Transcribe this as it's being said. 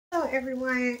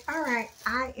everyone. All right,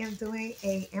 I am doing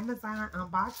a Amazon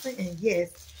unboxing, and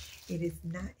yes, it is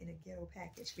not in a ghetto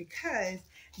package because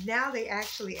now they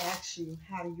actually ask you,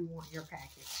 how do you want your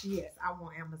package? Yes, I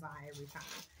want Amazon every time.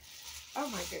 Oh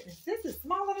my goodness, this is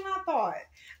smaller than I thought.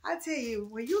 I tell you,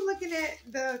 when you're looking at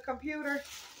the computer,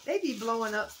 they be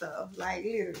blowing up stuff, like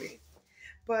literally.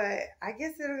 But I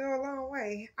guess it'll go a long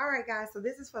way. All right, guys, so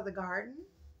this is for the garden.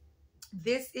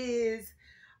 This is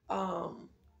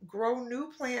grow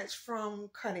new plants from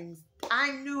cuttings.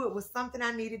 I knew it was something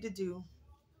I needed to do.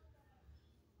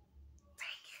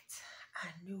 Dang it. I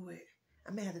knew it.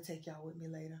 I may have to take y'all with me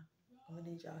later. I'm gonna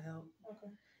need y'all help.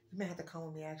 Okay. You may have to come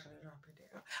with me actually drop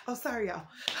it down. Oh, sorry, y'all.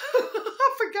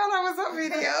 I forgot I was on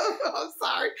video. I'm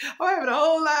sorry. I'm having a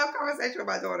whole live conversation with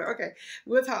my daughter. Okay,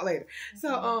 we'll talk later.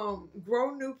 So,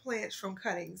 grow new plants from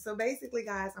cuttings. So basically,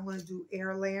 guys, I'm gonna do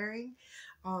air layering.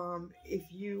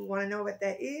 If you want to know what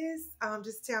that is,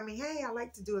 just tell me, hey, I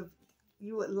like to do it.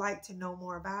 You would like to know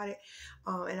more about it,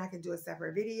 and I can do a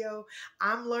separate video.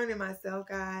 I'm learning myself,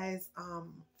 guys,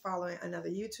 following another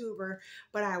YouTuber,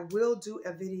 but I will do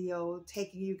a video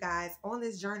taking you guys on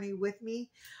this journey with me,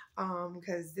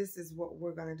 because this is what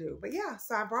we're gonna do. But yeah,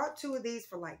 so I brought two of these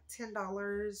for like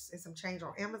 $10 and some change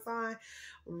on Amazon.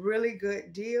 Really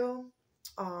good deal.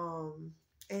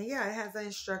 And yeah, it has the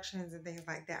instructions and things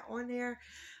like that on there.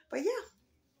 But yeah.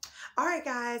 All right,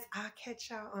 guys. I'll catch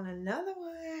y'all on another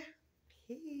one.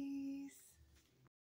 Peace.